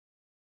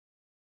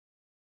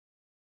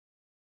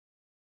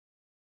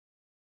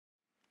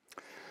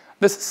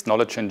This is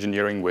knowledge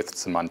engineering with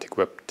semantic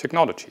web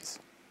technologies.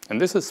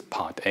 And this is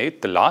part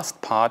 8, the last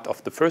part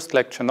of the first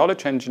lecture,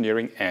 knowledge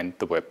engineering and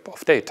the web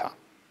of data.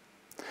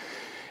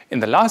 In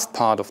the last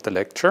part of the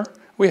lecture,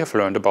 we have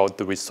learned about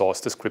the resource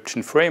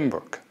description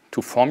framework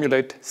to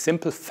formulate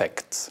simple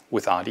facts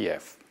with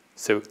RDF,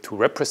 so to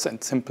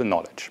represent simple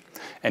knowledge.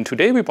 And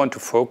today we want to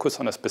focus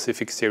on a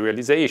specific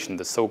serialization,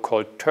 the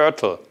so-called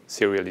turtle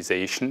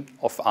serialization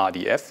of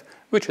RDF,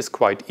 which is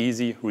quite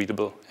easy,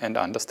 readable, and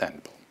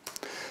understandable.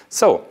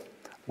 So,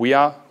 we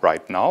are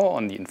right now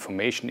on the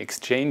information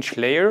exchange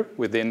layer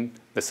within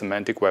the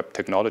semantic web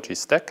technology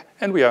stack,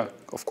 and we are,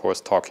 of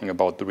course, talking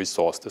about the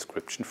resource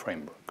description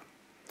framework.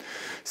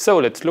 So,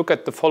 let's look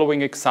at the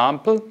following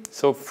example.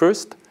 So,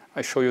 first,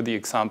 I show you the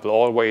example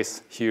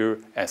always here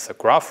as a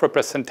graph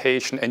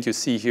representation, and you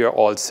see here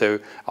also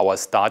our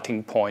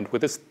starting point,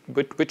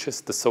 which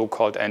is the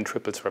so-called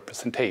n-triples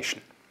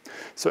representation.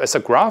 So as a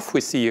graph,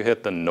 we see here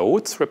the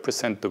nodes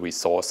represent the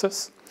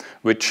resources,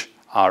 which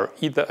are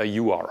either a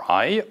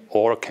URI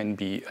or can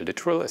be a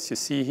literal, as you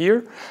see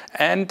here.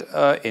 And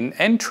in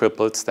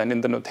n-triples, then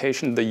in the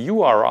notation, the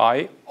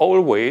URI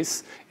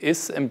always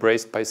is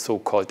embraced by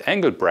so-called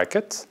angle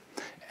brackets,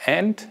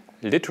 and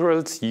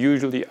literals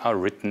usually are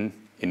written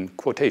in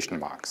quotation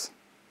marks.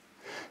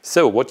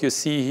 So what you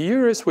see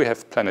here is we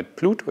have planet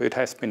Pluto. It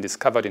has been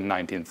discovered in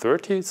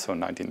 1930, so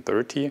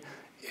 1930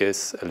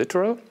 is a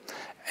literal.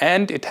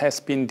 And it has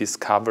been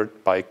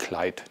discovered by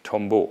Clyde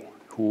Tombaugh,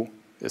 who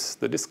is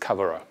the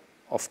discoverer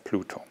of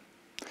Pluto.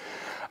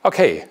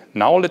 Okay,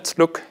 now let's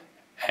look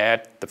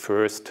at the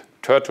first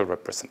turtle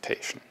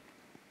representation.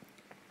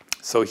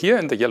 So here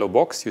in the yellow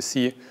box, you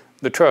see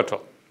the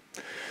turtle.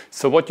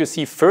 So what you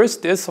see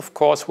first is, of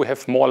course, we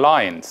have more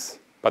lines,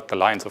 but the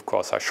lines, of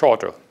course, are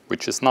shorter,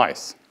 which is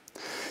nice.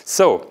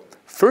 So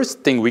first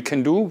thing we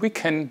can do, we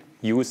can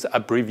use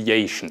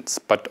abbreviations.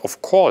 But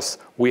of course,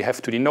 we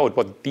have to denote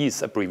what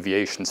these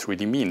abbreviations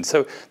really mean.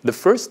 So the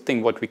first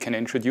thing what we can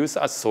introduce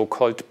are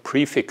so-called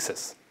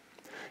prefixes.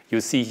 You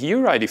see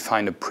here I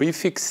define a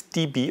prefix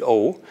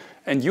DBO,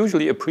 and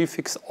usually a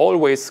prefix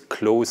always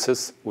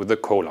closes with a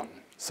colon.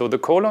 So the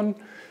colon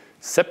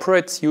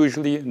separates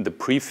usually the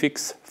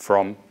prefix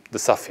from the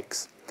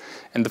suffix.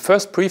 And the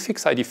first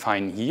prefix I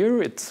define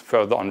here, it's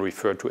further on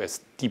referred to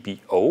as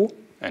DBO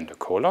and a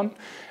colon.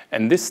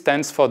 And this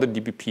stands for the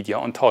DBpedia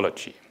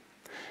ontology.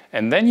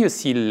 And then you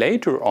see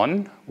later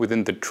on,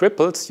 within the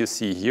triples, you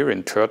see here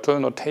in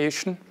turtle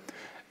notation,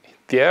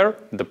 there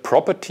the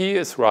property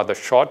is rather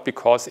short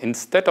because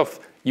instead of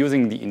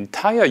using the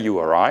entire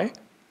URI,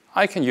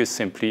 I can use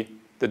simply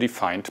the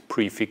defined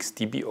prefix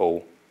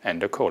DBO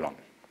and a colon.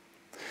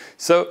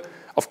 So,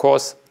 of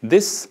course,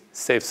 this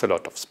saves a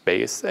lot of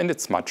space and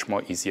it's much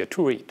more easier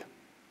to read.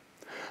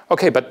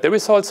 Okay, but there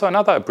is also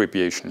another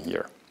abbreviation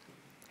here.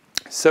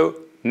 So,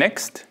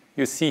 next,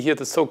 you see here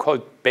the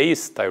so-called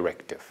base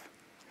directive.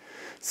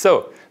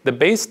 So the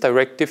base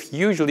directive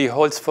usually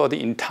holds for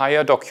the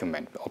entire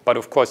document, but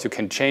of course you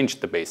can change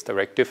the base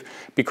directive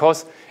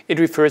because it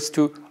refers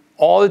to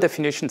all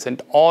definitions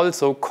and all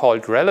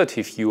so-called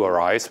relative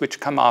URIs which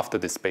come after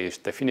this base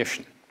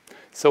definition.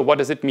 So what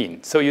does it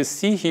mean? So you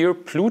see here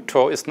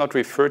Pluto is not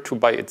referred to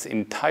by its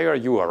entire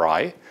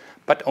URI,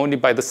 but only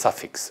by the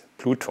suffix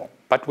Pluto,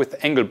 but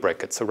with angle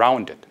brackets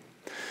around it.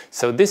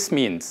 So this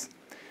means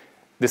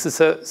this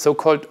is a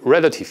so-called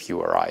relative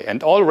URI,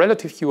 and all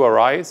relative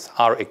URIs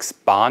are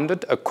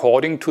expanded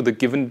according to the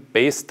given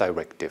base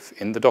directive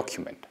in the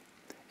document.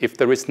 If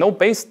there is no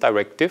base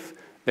directive,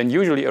 then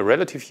usually a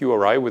relative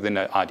URI within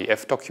an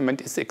RDF document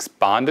is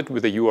expanded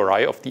with a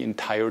URI of the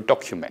entire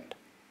document.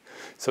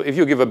 So if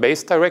you give a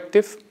base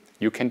directive,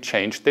 you can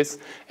change this,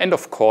 and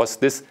of course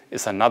this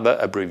is another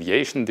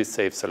abbreviation. This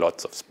saves a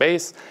lot of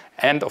space,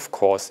 and of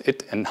course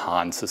it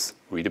enhances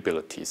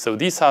readability. So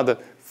these are the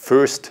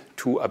first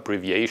two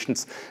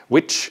abbreviations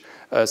which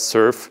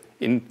serve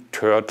in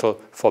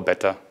Turtle for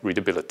better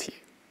readability.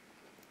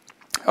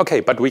 Okay,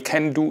 but we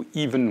can do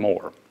even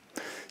more.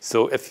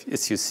 So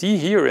as you see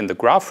here in the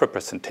graph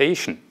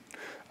representation,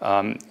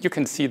 you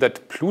can see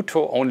that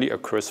Pluto only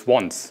occurs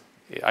once,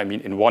 I mean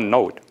in one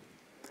node.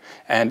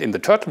 And in the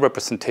Turtle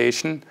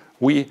representation,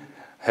 we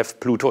have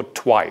Pluto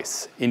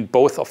twice in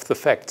both of the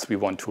facts we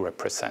want to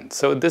represent.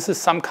 So this is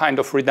some kind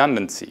of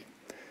redundancy.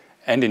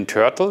 And in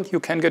Turtle, you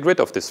can get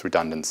rid of this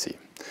redundancy.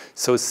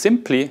 So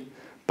simply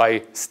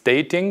by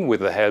stating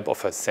with the help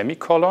of a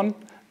semicolon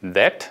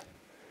that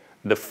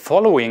the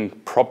following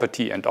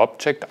property and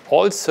object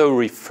also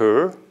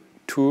refer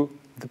to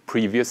the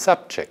previous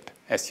subject,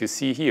 as you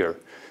see here.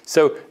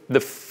 So the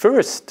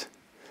first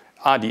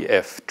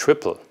RDF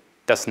triple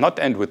does not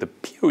end with a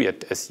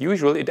period as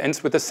usual, it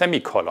ends with a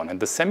semicolon. And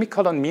the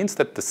semicolon means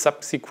that the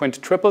subsequent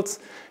triples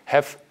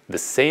have the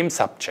same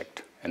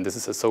subject. And this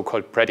is a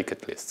so-called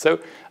predicate list. So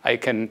I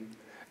can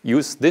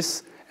use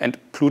this, and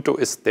Pluto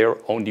is there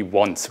only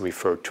once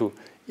referred to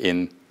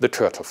in the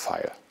Turtle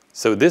file.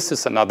 So this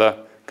is another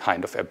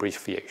kind of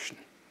abbreviation.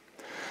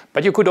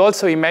 But you could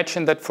also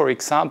imagine that, for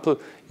example,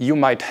 you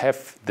might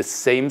have the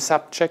same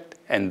subject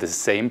and the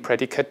same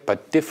predicate,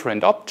 but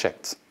different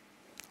objects.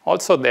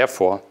 Also,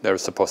 therefore, there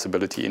is a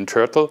possibility in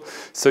Turtle.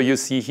 So you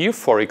see here,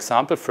 for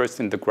example,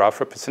 first in the graph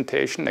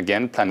representation,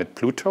 again, planet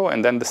Pluto,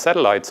 and then the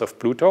satellites of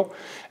Pluto.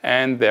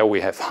 And there we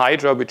have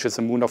Hydra, which is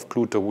a moon of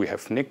Pluto. We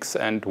have Nix,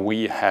 and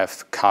we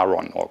have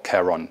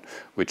Charon,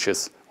 which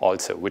is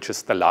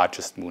the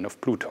largest moon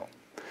of Pluto.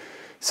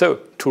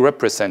 So to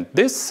represent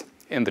this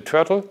in the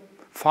Turtle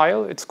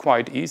file, it's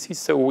quite easy.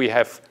 So we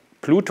have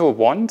Pluto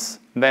once,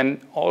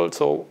 then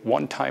also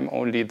one time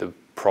only the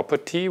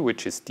property,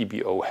 which is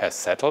DBO has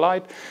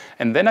satellite.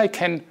 And then I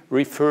can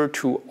refer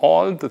to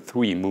all the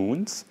 3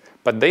 moons,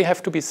 but they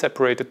have to be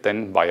separated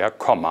then via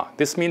comma.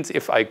 This means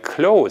if I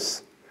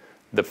close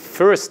the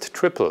first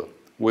triple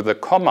with a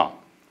comma,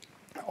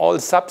 all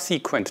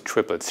subsequent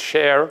triples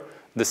share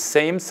the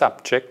same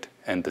subject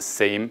and the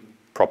same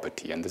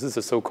property. And this is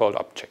a so-called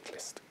object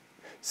list.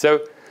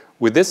 So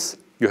with this,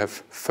 you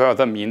have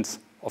further means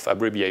of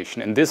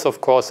abbreviation. And this, of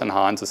course,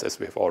 enhances, as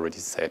we have already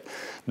said,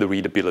 the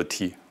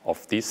readability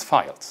of these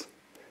files.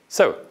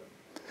 So,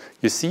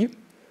 you see,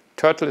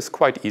 Turtle is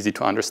quite easy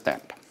to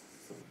understand.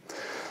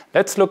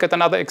 Let's look at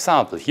another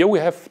example. Here we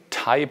have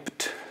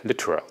typed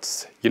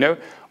literals. You know,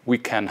 we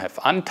can have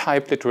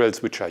untyped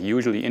literals, which are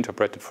usually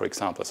interpreted, for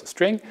example, as a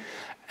string.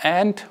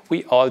 And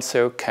we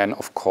also can,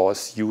 of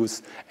course,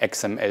 use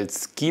XML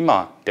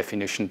schema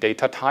definition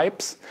data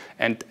types.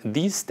 And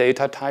these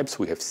data types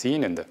we have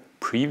seen in the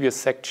previous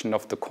section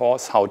of the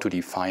course, how to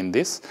define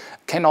this,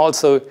 can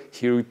also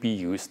here be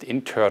used in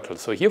Turtle.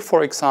 So here,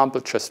 for example,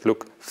 just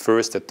look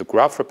first at the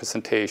graph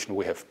representation.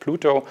 We have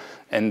Pluto,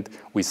 and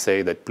we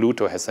say that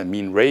Pluto has a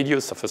mean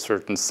radius of a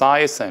certain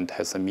size and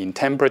has a mean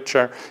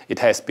temperature. It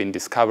has been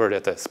discovered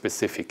at a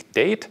specific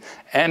date,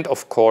 and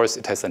of course,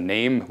 it has a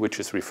name which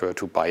is referred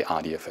to by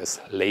RDF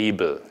as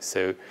label.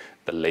 So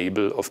the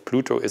label of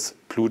Pluto is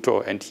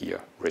Pluto, and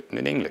here written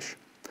in English.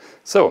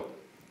 So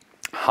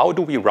how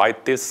do we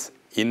write this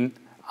in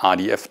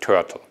RDF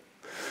Turtle?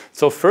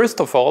 So first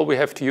of all, we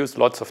have to use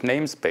lots of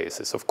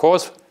namespaces. Of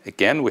course,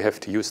 again, we have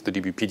to use the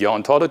DBpedia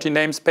ontology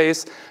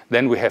namespace.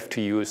 Then we have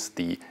to use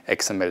the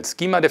XML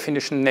schema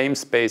definition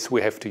namespace.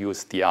 We have to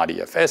use the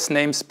RDFS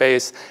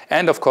namespace.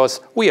 And of course,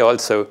 we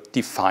also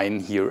define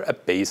here a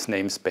base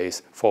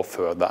namespace for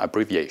further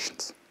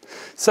abbreviations.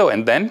 So,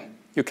 and then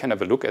you can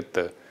have a look at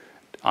the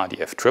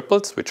RDF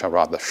triples, which are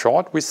rather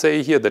short. We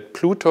say here that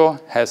Pluto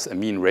has a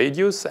mean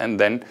radius, and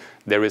then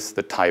there is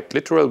the typed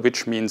literal,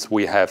 which means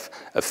we have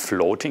a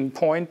floating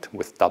point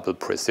with double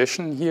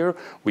precision here.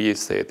 We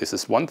say this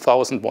is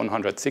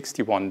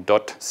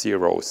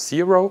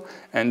 1161.00,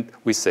 and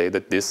we say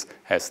that this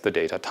has the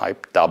data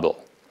type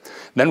double.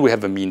 Then we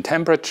have a mean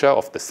temperature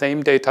of the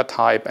same data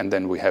type, and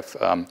then we have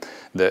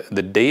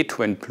the date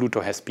when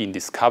Pluto has been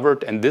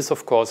discovered, and this,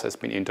 of course, has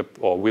been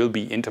will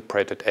be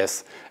interpreted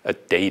as a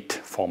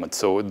date format.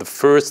 So the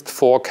first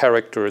 4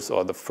 characters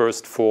or the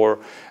first 4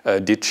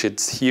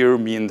 digits here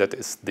mean that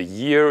is the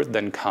year,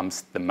 then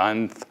comes the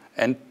month,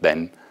 and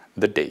then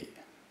the day.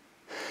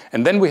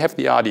 And then we have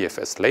the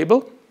RDFS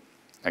label.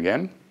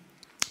 Again,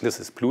 this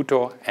is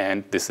Pluto,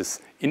 and this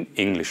is in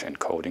English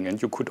encoding, and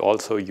you could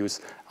also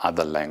use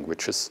other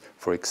languages,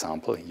 for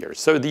example, here.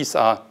 So these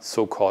are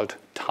so-called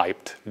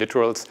typed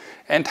literals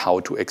and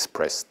how to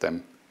express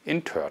them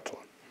in Turtle.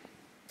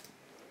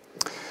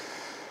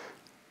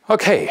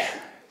 Okay,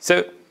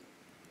 so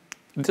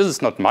this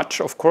is not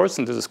much, of course,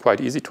 and this is quite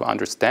easy to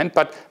understand,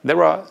 but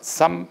there are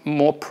some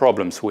more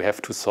problems we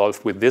have to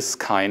solve with this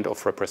kind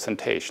of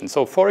representation.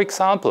 So, for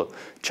example,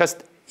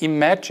 just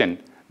imagine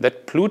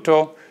that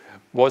Pluto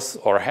was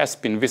or has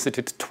been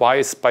visited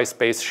twice by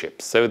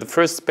spaceships. So the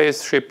first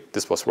spaceship,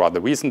 this was rather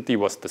recently,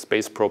 was the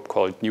space probe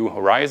called New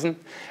Horizon.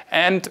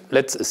 And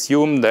let's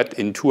assume that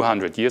in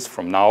 200 years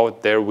from now,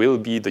 there will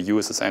be the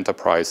USS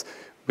Enterprise,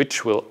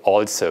 which will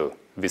also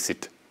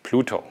visit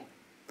Pluto.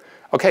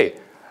 Okay,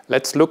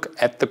 let's look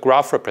at the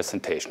graph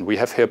representation. We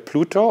have here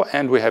Pluto,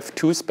 and we have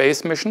 2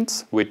 space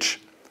missions, which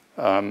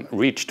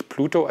reached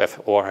Pluto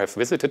or have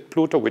visited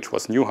Pluto, which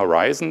was New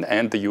Horizon,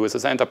 and the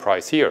USS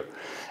Enterprise here.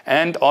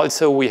 And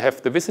also we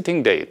have the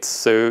visiting dates.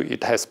 So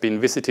it has been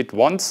visited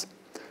once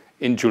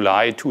in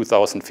July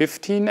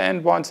 2015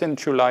 and once in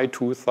July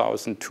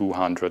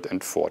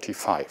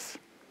 2245.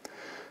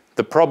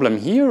 The problem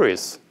here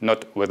is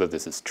not whether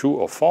this is true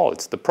or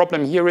false. The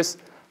problem here is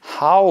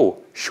how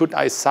should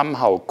I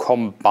somehow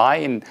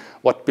combine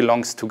what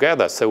belongs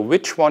together? So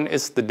which one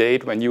is the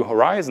date when New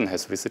Horizon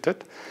has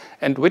visited,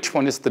 and which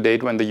one is the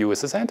date when the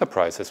USS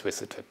Enterprise has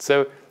visited?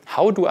 So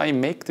how do I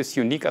make this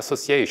unique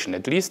association?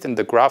 At least in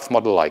the graph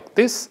model like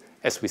this,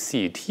 as we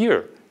see it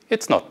here,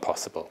 it's not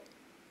possible.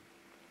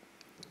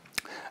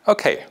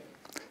 Okay,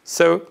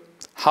 so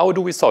how do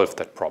we solve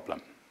that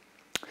problem?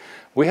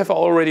 We have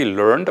already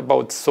learned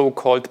about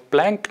so-called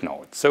blank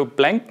notes. So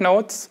blank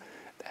notes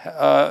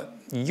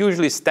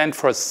usually stand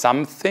for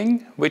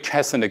something which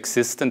has an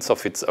existence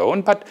of its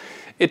own, but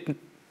it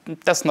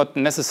does not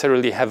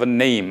necessarily have a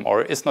name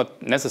or is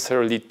not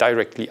necessarily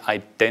directly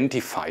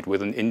identified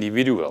with an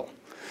individual.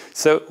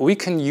 So we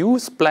can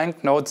use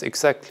blank notes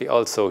exactly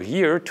also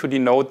here to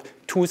denote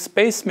 2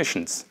 space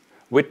missions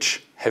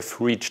which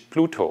have reached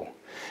Pluto.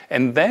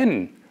 And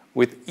then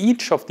with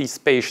each of these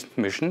space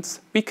missions,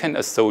 we can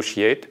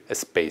associate a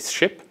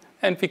spaceship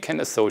and we can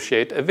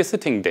associate a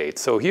visiting date.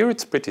 So here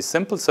it's pretty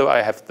simple. So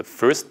I have the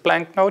first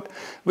blank note,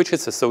 which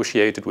is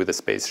associated with the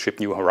spaceship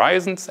New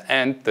Horizons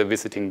and the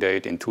visiting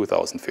date in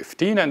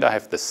 2015. And I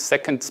have the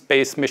second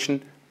space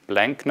mission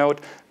blank note,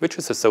 which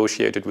is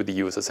associated with the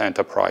user's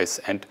enterprise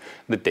and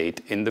the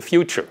date in the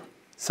future.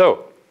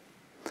 So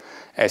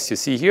as you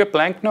see here,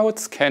 blank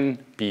notes can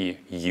be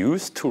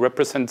used to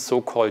represent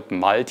so-called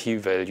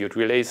multi-valued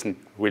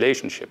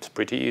relationships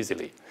pretty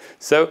easily.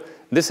 So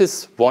this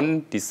is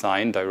one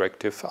design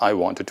directive I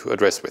wanted to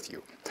address with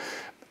you.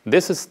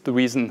 This is the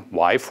reason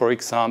why, for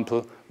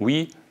example,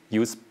 we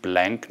use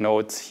blank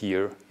notes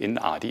here in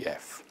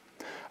RDF.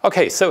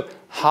 Okay, so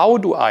how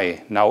do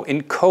I now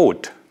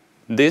encode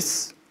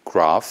this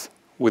graph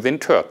within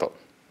Turtle?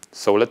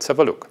 So let's have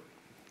a look.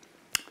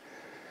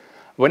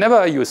 Whenever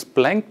I use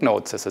blank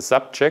notes as a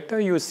subject, I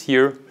use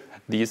here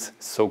these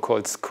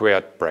so-called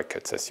squared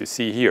brackets, as you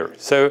see here.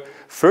 So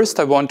first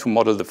I want to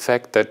model the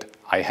fact that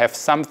I have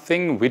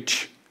something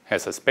which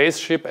has a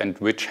spaceship and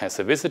which has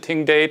a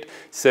visiting date.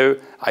 So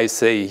I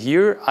say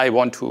here I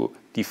want to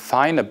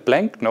define a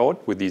blank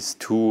note with these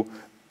two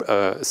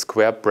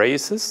square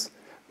braces,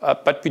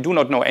 but we do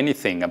not know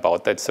anything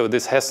about that. So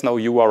this has no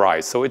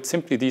URI. So it's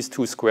simply these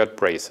two squared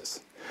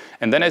braces.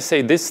 And then I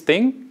say this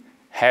thing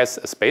has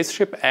a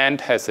spaceship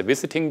and has a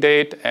visiting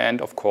date, and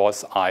of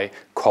course I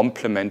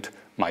complement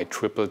my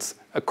triples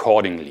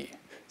accordingly.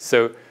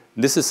 So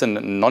this is an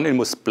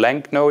anonymous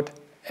blank note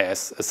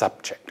as a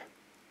subject.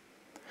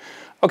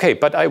 Okay,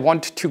 but I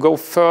want to go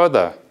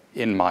further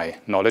in my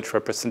knowledge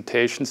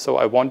representation, so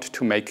I want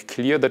to make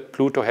clear that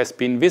Pluto has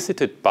been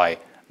visited by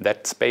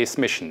that space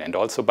mission and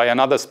also by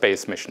another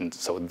space mission.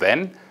 So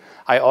then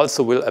I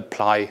also will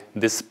apply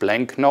this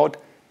blank note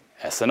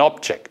as an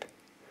object.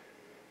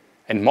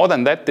 And more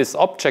than that, this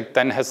object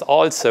then has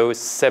also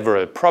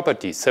several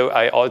properties. So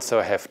I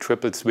also have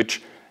triples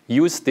which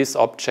use this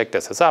object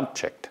as a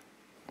subject.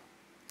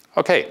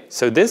 Okay,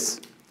 so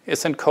this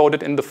is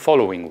encoded in the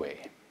following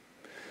way.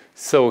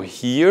 So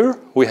here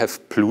we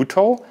have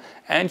Pluto,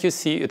 and you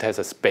see it has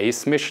a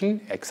space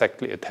mission.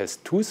 Exactly, it has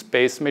two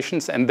space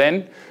missions. And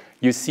then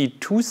you see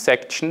two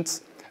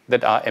sections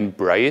that are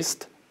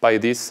embraced by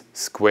these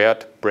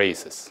squared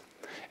braces.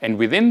 And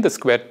within the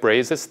squared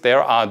braces,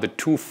 there are the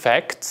two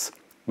facts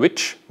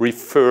which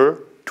refer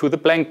to the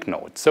blank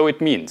note. So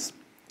it means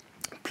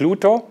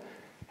Pluto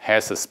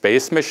has a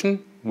space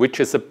mission which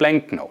is a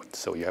blank note.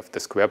 So you have the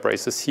square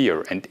braces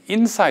here. And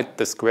inside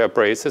the square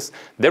braces,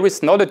 there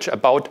is knowledge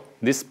about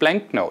this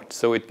blank note.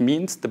 So it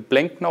means the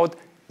blank note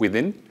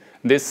within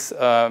this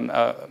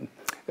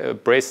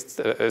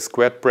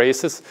squared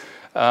braces,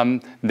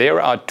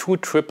 there are two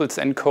triples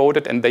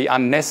encoded and they are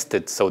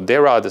nested. So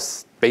there are the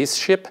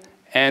spaceship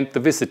and the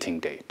visiting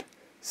date.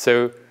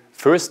 So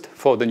first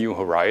for the New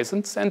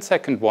Horizons and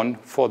second one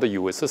for the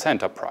USS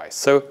Enterprise.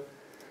 So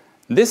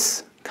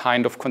this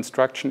kind of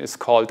construction is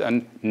called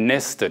a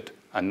nested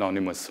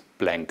anonymous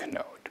blank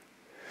note.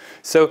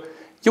 So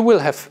you will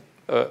have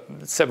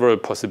several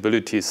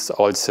possibilities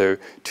also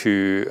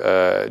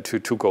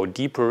to go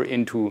deeper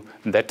into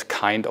that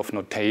kind of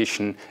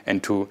notation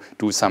and to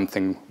do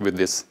something with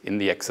this in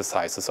the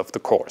exercises of the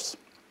course.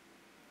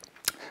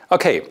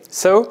 Okay,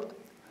 so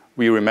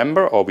we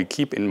remember or we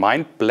keep in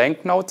mind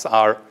blank notes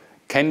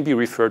can be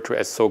referred to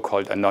as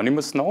so-called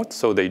anonymous notes,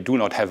 so they do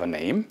not have a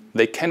name.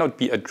 They cannot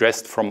be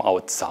addressed from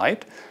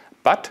outside,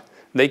 but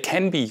they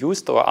can be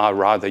used or are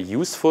rather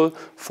useful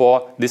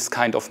for this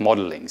kind of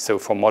modeling. So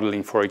for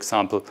modeling, for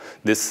example,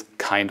 this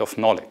kind of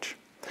knowledge.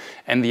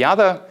 And the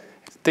other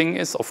thing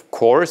is, of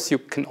course, you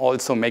can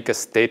also make a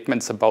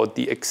statements about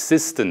the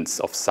existence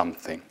of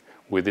something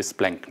with these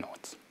blank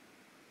notes.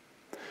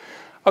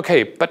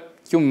 Okay, but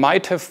you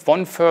might have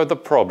one further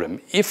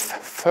problem. If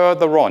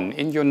further on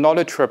in your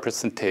knowledge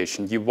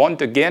representation you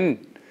want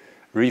again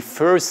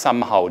refer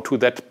somehow to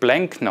that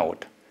blank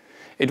note,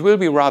 it will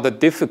be rather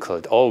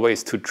difficult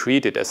always to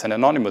treat it as an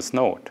anonymous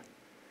note.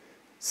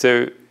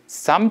 So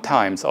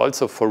sometimes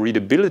also for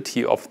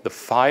readability of the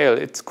file,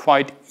 it's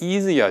quite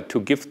easier to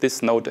give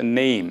this note a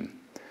name.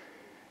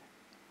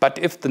 But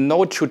if the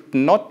note should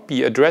not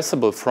be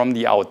addressable from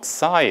the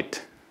outside,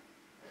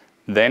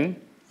 then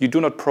you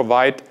do not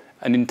provide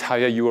an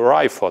entire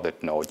URI for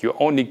that node. You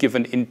only give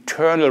an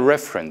internal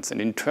reference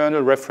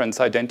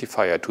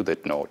identifier to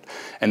that node.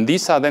 And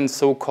these are then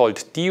so-called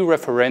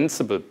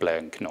dereferenceable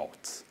blank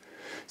nodes.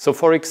 So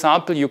for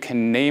example, you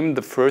can name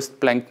the first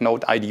blank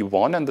node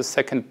ID1 and the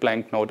second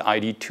blank node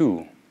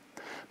ID2.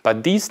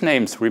 But these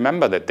names,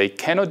 remember that they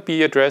cannot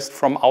be addressed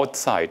from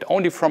outside,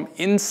 only from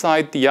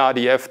inside the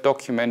RDF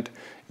document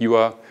you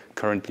are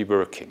currently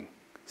working.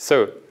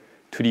 So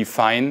to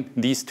define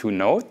these two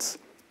nodes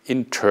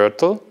in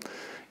Turtle,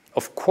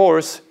 of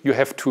course, you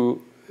have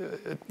to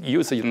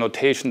use a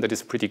notation that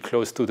is pretty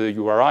close to the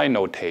URI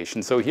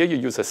notation. So here you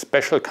use a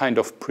special kind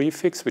of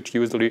prefix, which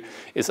usually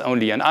is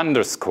only an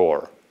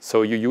underscore.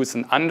 So you use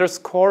an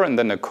underscore and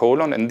then a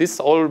colon, and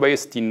this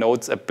always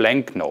denotes a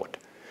blank node.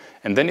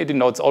 And then it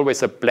denotes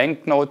always a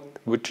blank node,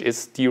 which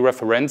is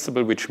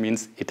dereferenceable, which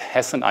means it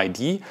has an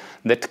ID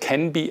that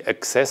can be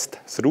accessed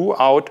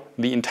throughout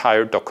the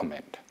entire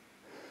document.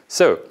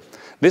 So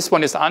this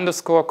one is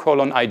underscore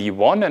colon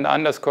ID1 and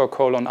underscore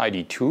colon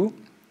ID2.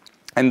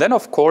 And then,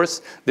 of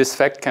course, this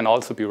fact can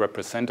also be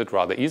represented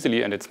rather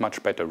easily, and it's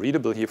much better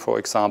readable here, for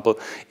example,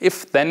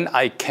 if then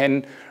I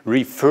can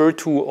refer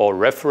to or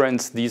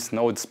reference these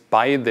nodes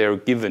by their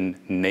given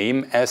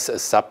name as a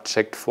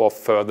subject for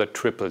further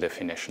triple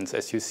definitions,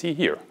 as you see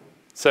here.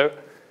 So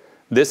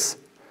this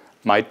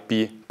might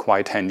be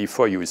quite handy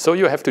for you. So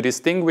you have to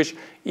distinguish,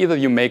 either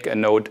you make a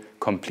node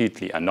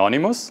completely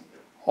anonymous,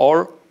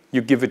 or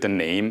you give it a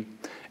name.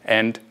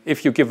 And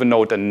if you give a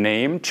node a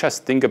name,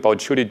 just think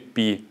about, should it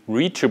be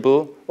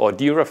reachable or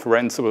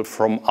dereferenceable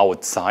from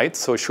outside?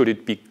 So should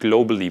it be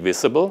globally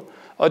visible?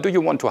 Or do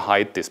you want to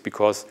hide this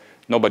because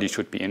nobody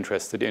should be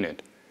interested in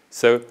it?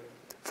 So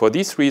for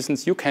these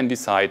reasons, you can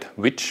decide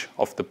which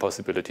of the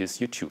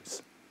possibilities you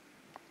choose.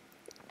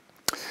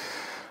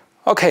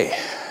 Okay,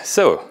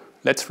 so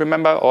let's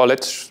remember, or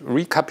let's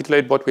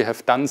recapitulate what we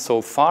have done so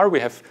far.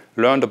 We have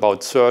learned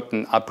about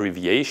certain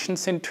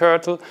abbreviations in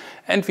Turtle,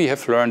 and we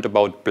have learned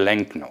about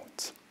blank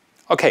nodes.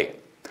 Okay,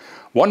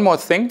 one more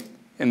thing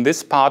in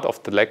this part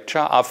of the lecture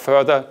are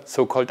further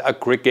so-called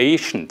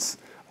aggregations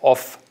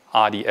of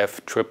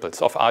RDF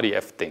triples, of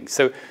RDF things.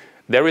 So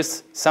there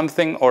is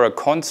something or a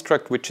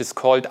construct which is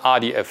called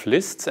RDF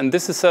lists, and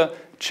this is a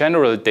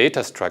general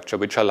data structure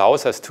which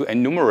allows us to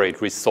enumerate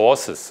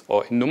resources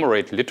or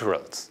enumerate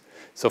literals.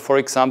 So for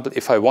example,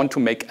 if I want to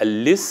make a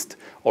list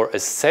or a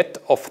set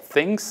of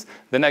things,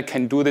 then I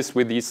can do this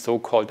with these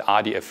so-called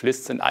RDF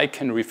lists, and I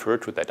can refer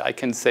to that. I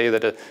can say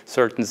that a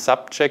certain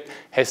subject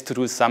has to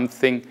do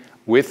something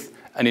with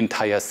an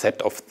entire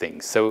set of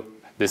things. So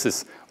this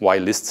is why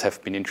lists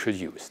have been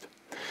introduced.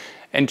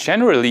 And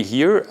generally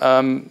here,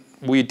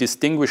 we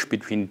distinguish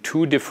between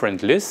two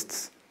different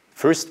lists.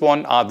 First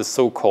one are the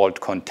so-called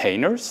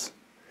containers.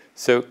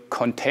 So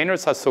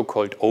containers are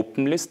so-called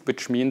open list,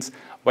 which means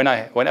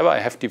whenever I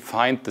have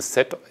defined the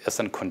set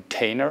as a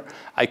container,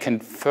 I can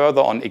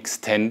further on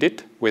extend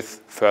it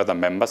with further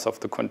members of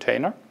the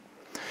container.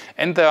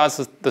 And there are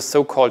the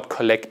so-called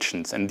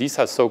collections, and these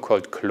are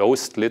so-called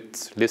closed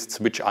lists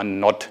which are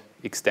not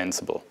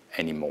extensible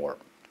anymore.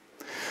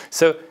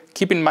 So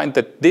keep in mind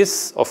that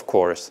this, of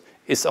course,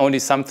 is only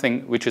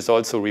something which is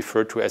also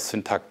referred to as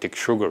syntactic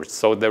sugars.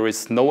 So there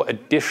is no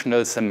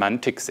additional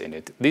semantics in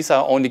it. These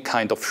are only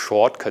kind of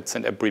shortcuts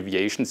and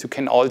abbreviations. You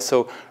can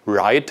also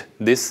write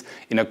this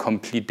in a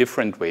complete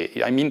different way.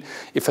 I mean,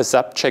 if a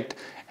subject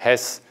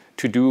has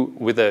to do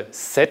with a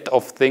set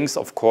of things,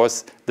 of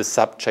course, the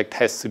subject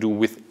has to do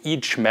with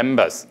each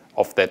members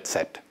of that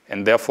set.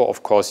 And therefore,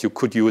 of course, you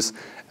could use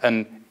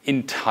an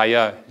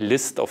entire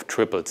list of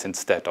triples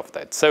instead of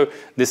that. So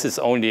this is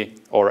only,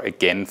 or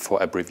again,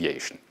 for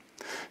abbreviation.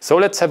 So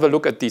let's have a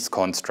look at these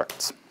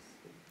constructs.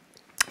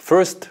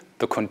 First,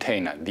 the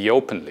container, the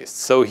open list.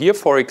 So here,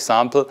 for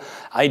example,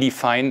 I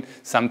define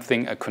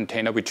something, a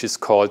container which is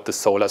called the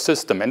solar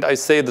system. And I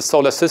say the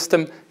solar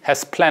system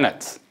has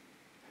planets.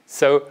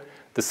 So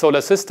the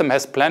solar system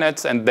has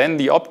planets, and then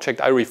the object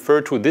I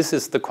refer to, this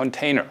is the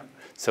container.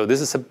 So this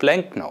is a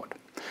blank node.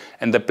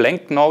 And the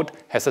blank node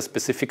has a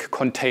specific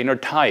container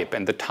type.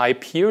 And the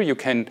type here, you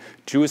can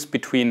choose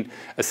between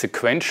a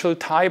sequential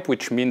type,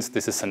 which means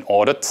this is an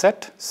ordered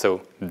set.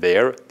 So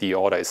there, the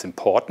order is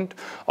important.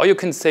 Or you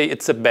can say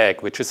it's a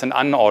bag, which is an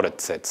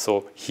unordered set.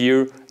 So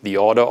here, the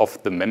order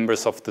of the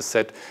members of the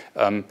set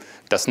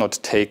does not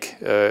take,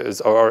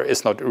 or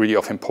is not really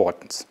of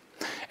importance.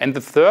 And the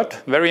third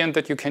variant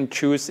that you can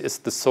choose is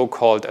the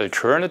so-called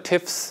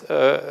alternatives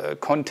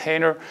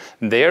container.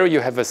 There you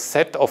have a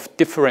set of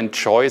different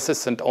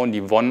choices, and only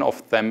one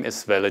of them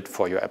is valid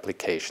for your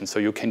application. So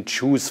you can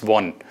choose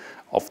one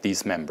of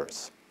these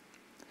members.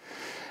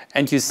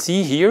 And you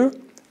see here,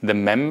 the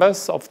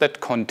members of that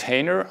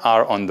container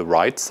are on the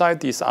right side.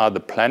 These are the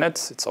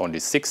planets. It's only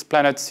 6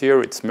 planets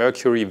here. It's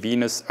Mercury,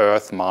 Venus,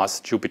 Earth, Mars,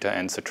 Jupiter,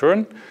 and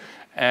Saturn.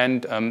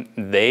 And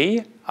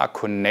they are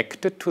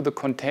connected to the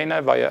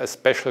container via a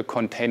special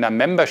container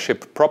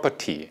membership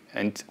property.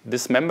 And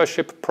this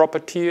membership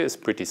property is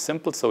pretty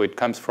simple. So it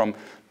comes from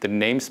the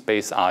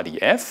namespace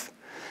RDF.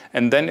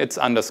 And then it's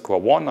 _1,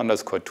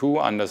 _2,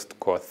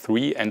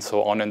 _3, and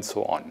so on and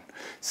so on.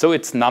 So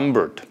it's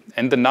numbered.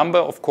 And the number,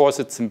 of course,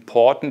 it's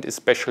important,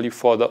 especially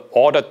for the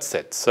ordered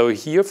sets. So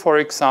here, for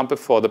example,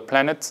 for the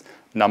planets,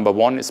 number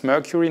 1 is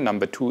Mercury,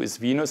 number 2 is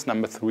Venus,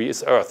 number 3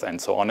 is Earth,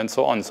 and so on and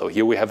so on. So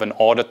here we have an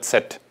ordered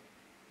set.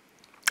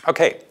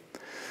 Okay,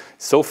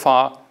 so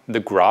far the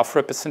graph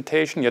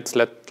representation.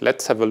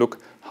 Let's have a look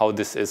how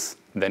this is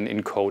then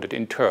encoded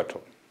in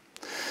Turtle.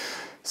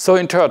 So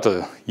in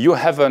Turtle, you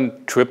have a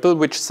triple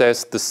which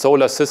says the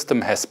solar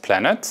system has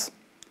planets.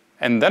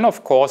 And then,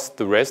 of course,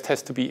 the rest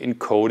has to be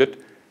encoded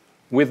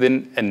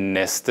within a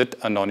nested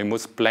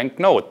anonymous blank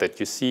node that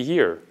you see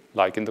here,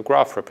 like in the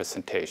graph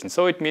representation.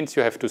 So it means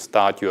you have to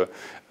start your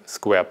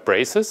square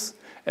braces,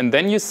 and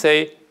then you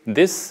say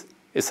this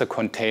is a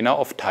container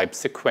of type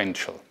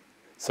sequential.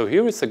 So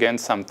here is again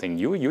something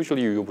new.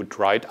 Usually you would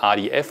write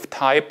RDF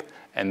type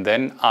and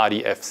then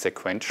RDF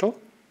sequential.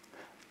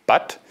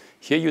 But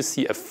here you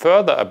see a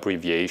further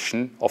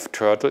abbreviation of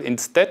turtle.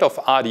 Instead of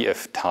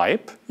RDF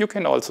type, you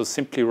can also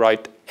simply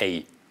write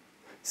A.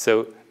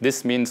 So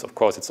this means, of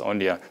course, it's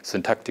only a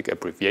syntactic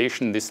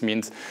abbreviation. This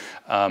means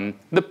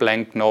the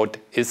blank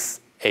node is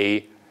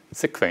a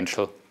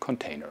sequential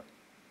container.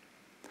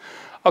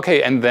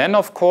 Okay, and then,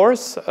 of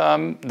course,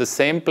 the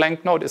same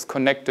blank node is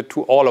connected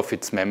to all of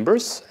its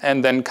members.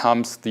 And then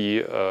comes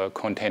the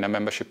container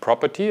membership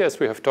property, as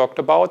we have talked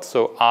about.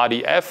 So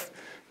RDF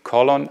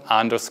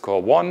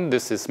 :_1,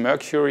 this is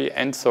Mercury,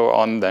 and so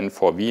on, then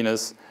for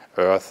Venus,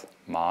 Earth,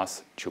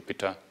 Mars,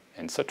 Jupiter,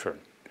 and Saturn.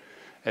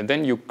 And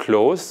then you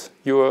close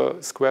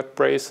your squared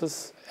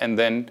braces, and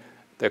then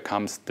there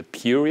comes the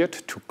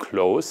period to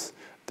close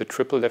the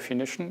triple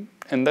definition,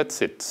 and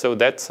that's it. So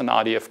that's an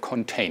RDF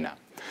container.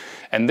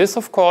 And this,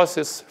 of course,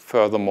 is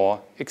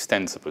furthermore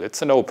extensible.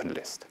 It's an open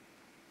list.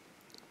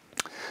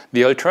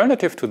 The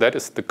alternative to that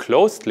is the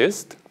closed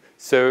list,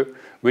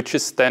 which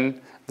is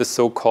then the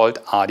so-called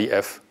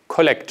RDF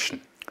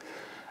collection.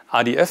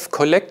 RDF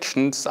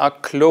collections are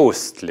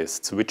closed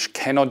lists, which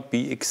cannot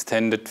be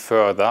extended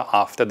further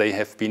after they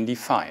have been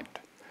defined.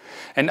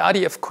 And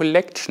RDF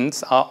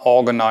collections are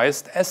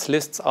organized as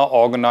lists are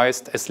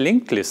organized, as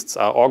linked lists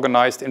are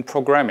organized in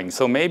programming.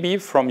 So maybe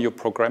from your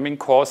programming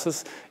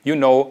courses, you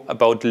know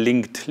about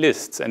linked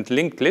lists. And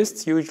linked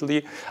lists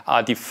usually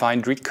are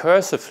defined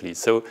recursively.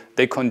 So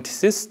they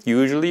consist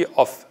usually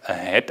of a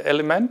head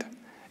element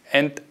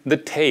and the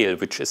tail,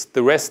 which is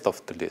the rest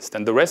of the list.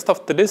 And the rest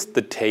of the list,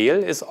 the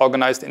tail, is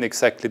organized in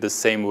exactly the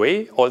same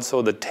way.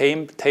 Also, the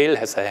tail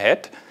has a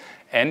head,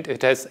 and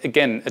it has,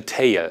 again, a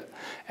tail,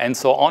 and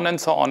so on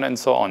and so on and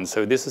so on.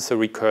 So this is a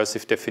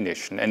recursive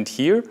definition. And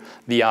here,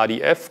 the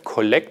RDF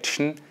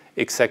collection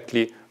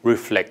exactly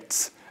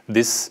reflects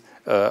this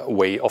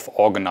way of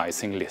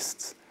organizing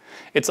lists.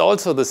 It's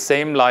also the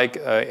same like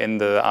in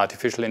the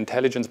artificial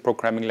intelligence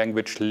programming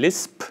language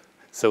Lisp.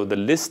 So the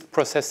list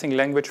processing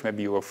language,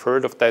 maybe you have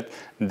heard of that.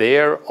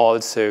 There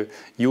also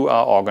you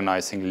are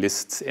organizing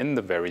lists in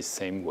the very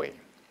same way.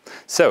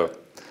 So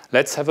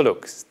let's have a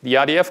look. The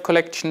RDF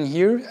collection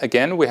here,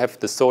 again, we have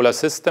the solar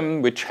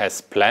system, which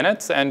has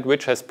planets, and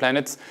which has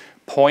planets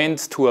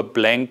points to a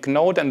blank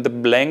node, and the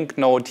blank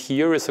node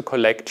here is a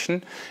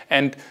collection.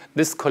 And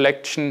this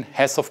collection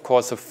has, of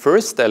course, a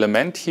first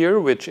element here,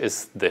 which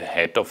is the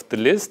head of the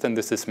list, and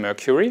this is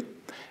Mercury,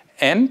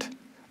 and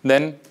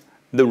then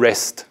the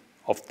rest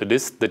of the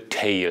list, the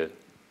tail.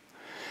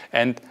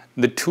 And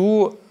the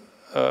two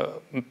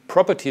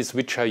properties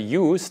which are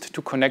used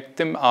to connect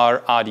them are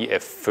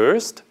RDF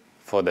first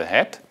for the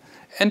head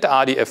and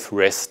RDF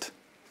rest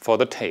for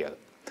the tail.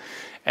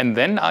 And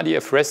then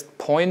RDF rest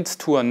points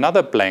to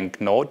another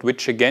blank node,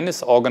 which again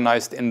is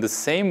organized in the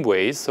same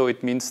way. So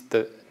it means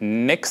the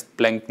next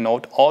blank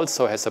node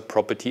also has a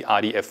property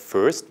RDF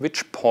first,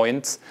 which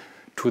points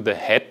to the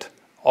head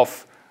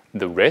of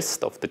the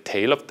rest of the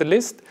tail of the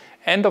list.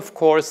 And of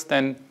course,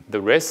 then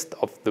the rest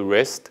of the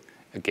rest,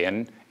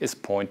 again, is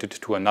pointed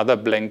to another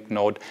blank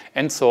node,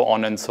 and so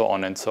on and so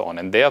on and so on.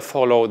 And there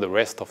follow the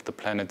rest of the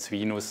planets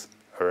Venus,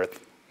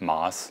 Earth,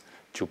 Mars,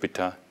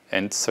 Jupiter,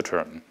 and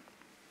Saturn.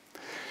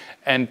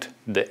 And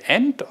the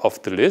end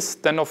of the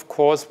list, then of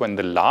course, when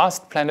the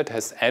last planet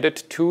has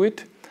added to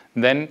it,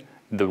 then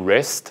the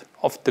rest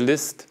of the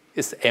list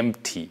is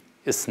empty,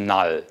 is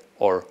null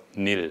or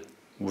nil,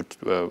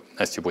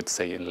 as you would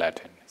say in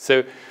Latin.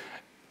 So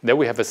there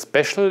we have a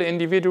special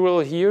individual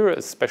here,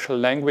 a special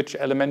language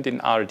element in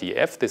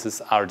RDF. This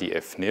is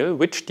RDF nil,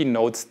 which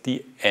denotes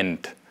the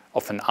end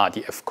of an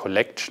RDF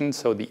collection,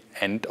 so the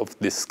end of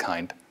this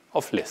kind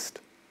of list.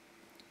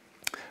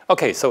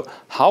 Okay, so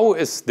how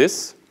is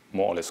this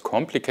more or less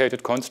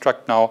complicated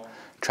construct now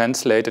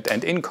translated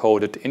and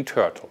encoded in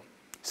Turtle?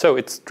 So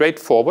it's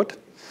straightforward.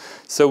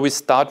 So we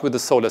start with the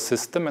solar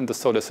system, and the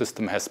solar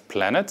system has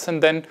planets,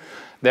 and then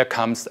there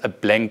comes a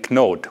blank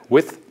node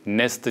with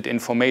nested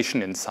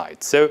information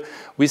inside. So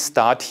we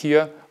start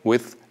here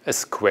with a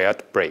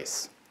squared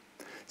brace.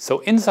 So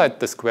inside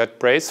the squared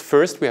brace,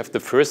 first we have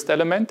the first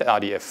element,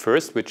 RDF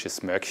first, which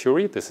is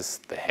Mercury. This is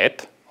the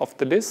head of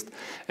the list.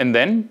 And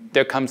then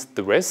there comes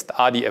the rest,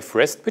 RDF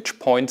rest, which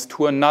points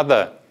to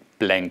another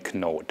blank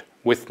node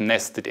with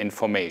nested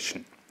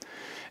information.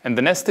 And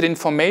the nested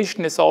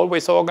information is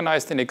always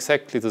organized in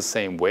exactly the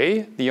same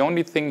way. The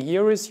only thing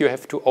here is you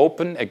have to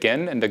open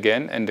again and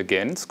again and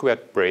again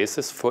squared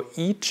braces for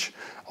each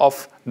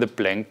of the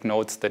blank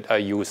nodes that are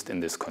used in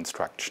this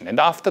construction. And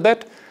after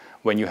that,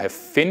 when you have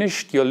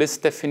finished your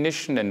list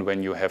definition and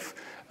when you have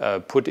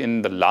put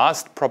in the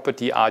last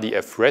property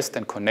RDF rest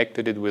and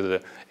connected it with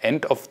the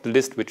end of the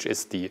list, which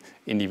is the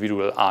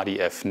individual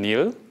RDF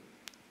nil,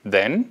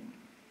 then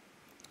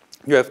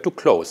you have to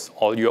close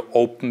all your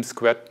open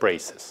squared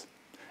braces.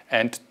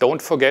 And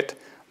don't forget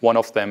one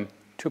of them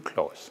to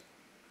close.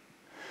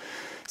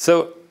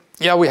 So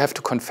yeah, we have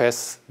to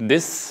confess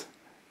this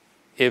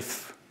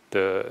if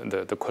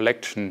the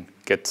collection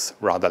gets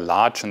rather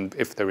large, and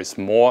if there is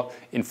more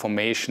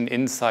information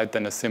inside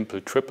than a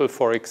simple triple,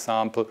 for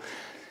example,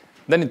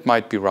 then it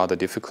might be rather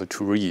difficult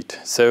to read.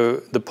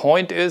 So the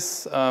point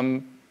is,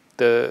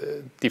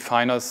 the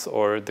definers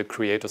or the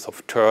creators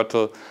of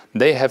Turtle,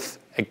 they have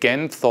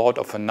again thought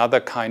of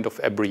another kind of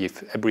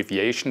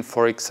abbreviation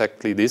for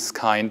exactly this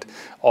kind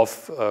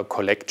of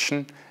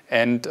collection.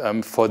 And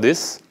for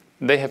this,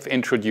 they have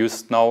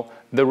introduced now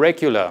the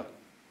regular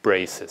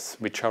braces,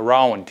 which are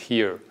round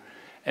here.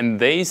 And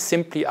they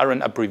simply are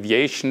an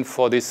abbreviation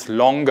for this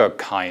longer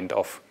kind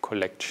of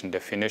collection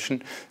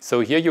definition.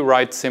 So here you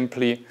write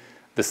simply,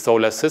 the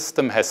solar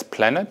system has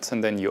planets,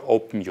 and then you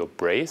open your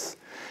brace.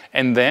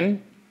 And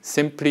then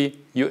simply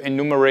you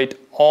enumerate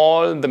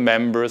all the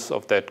members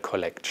of that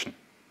collection.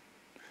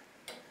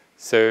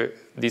 So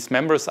these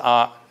members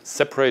are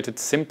separated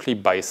simply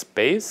by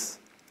space,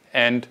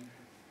 and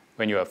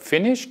when you are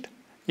finished,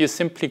 you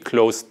simply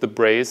close the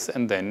brace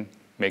and then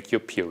make your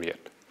period.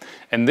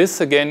 And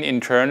this again,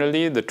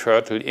 internally, the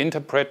Turtle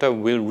interpreter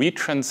will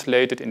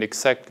retranslate it in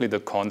exactly the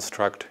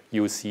construct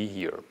you see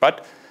here.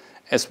 But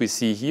as we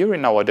see here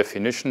in our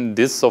definition,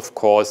 this of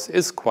course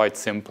is quite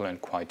simple and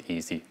quite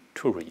easy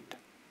to read.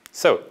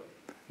 So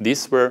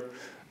these were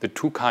the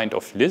two kind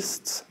of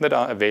lists that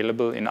are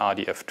available in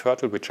RDF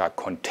Turtle, which are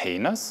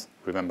containers,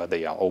 remember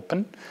they are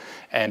open,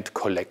 and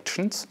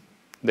collections,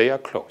 they are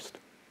closed.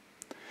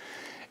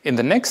 In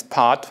the next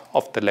part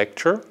of the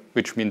lecture,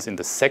 which means in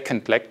the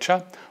second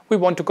lecture, we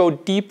want to go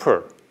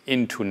deeper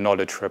into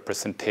knowledge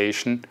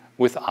representation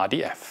with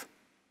RDF.